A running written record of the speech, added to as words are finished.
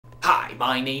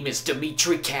my name is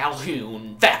Dmitri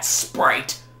Calhoun. That's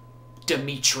Sprite.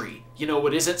 Dmitri. You know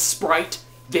what isn't Sprite?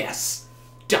 This.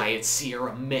 Diet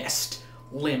Sierra Mist.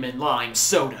 Lemon lime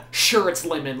soda. Sure, it's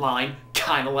lemon lime,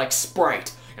 kinda like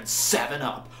Sprite and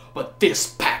 7-Up, but this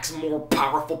packs more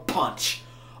powerful punch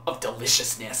of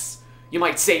deliciousness. You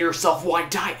might say to yourself, why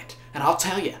diet? And I'll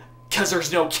tell you, 'cause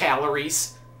there's no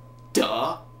calories.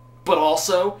 Duh. But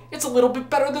also, it's a little bit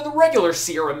better than the regular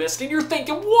Sierra Mist, and you're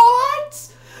thinking, what?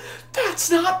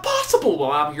 That's not possible.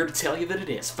 Well, I'm here to tell you that it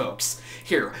is, folks.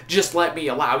 Here, just let me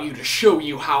allow you to show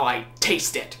you how I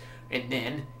taste it, and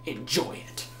then enjoy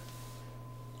it.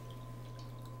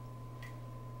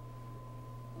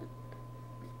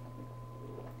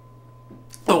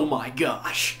 Oh my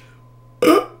gosh.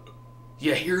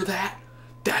 You hear that?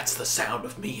 That's the sound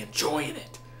of me enjoying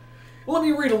it. Let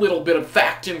me read a little bit of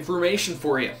fact information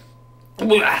for you.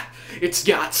 It's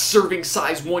got serving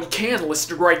size 1 can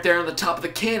listed right there on the top of the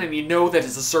can, and you know that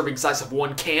it's a serving size of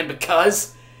 1 can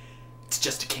because it's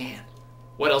just a can.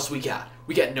 What else we got?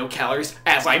 We got no calories,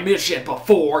 as I mentioned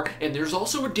before, and there's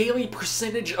also a daily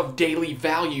percentage of daily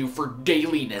value for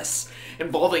dailiness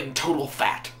involving total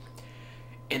fat,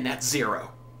 and that's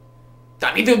 0.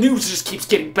 I mean, the news just keeps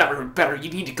getting better and better.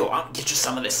 You need to go out and get you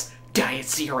some of this Diet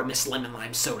Sierra Mist Lemon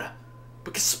Lime Soda.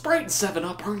 Because Sprite and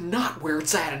 7-Up are not where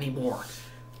it's at anymore.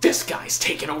 This guy's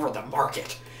taken over the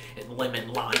market in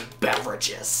lemon lime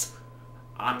beverages.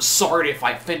 I'm sorry if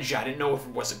I offended you. I didn't know if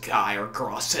it was a guy or a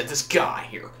girl. I said this guy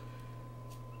here.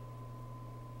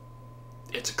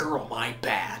 It's a girl, my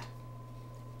bad.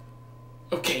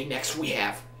 Okay, next we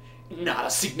have not a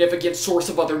significant source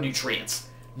of other nutrients.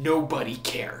 Nobody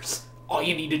cares. All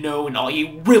you need to know and all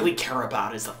you really care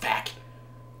about is the fact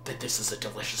that this is a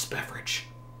delicious beverage.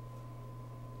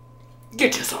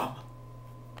 Get you some.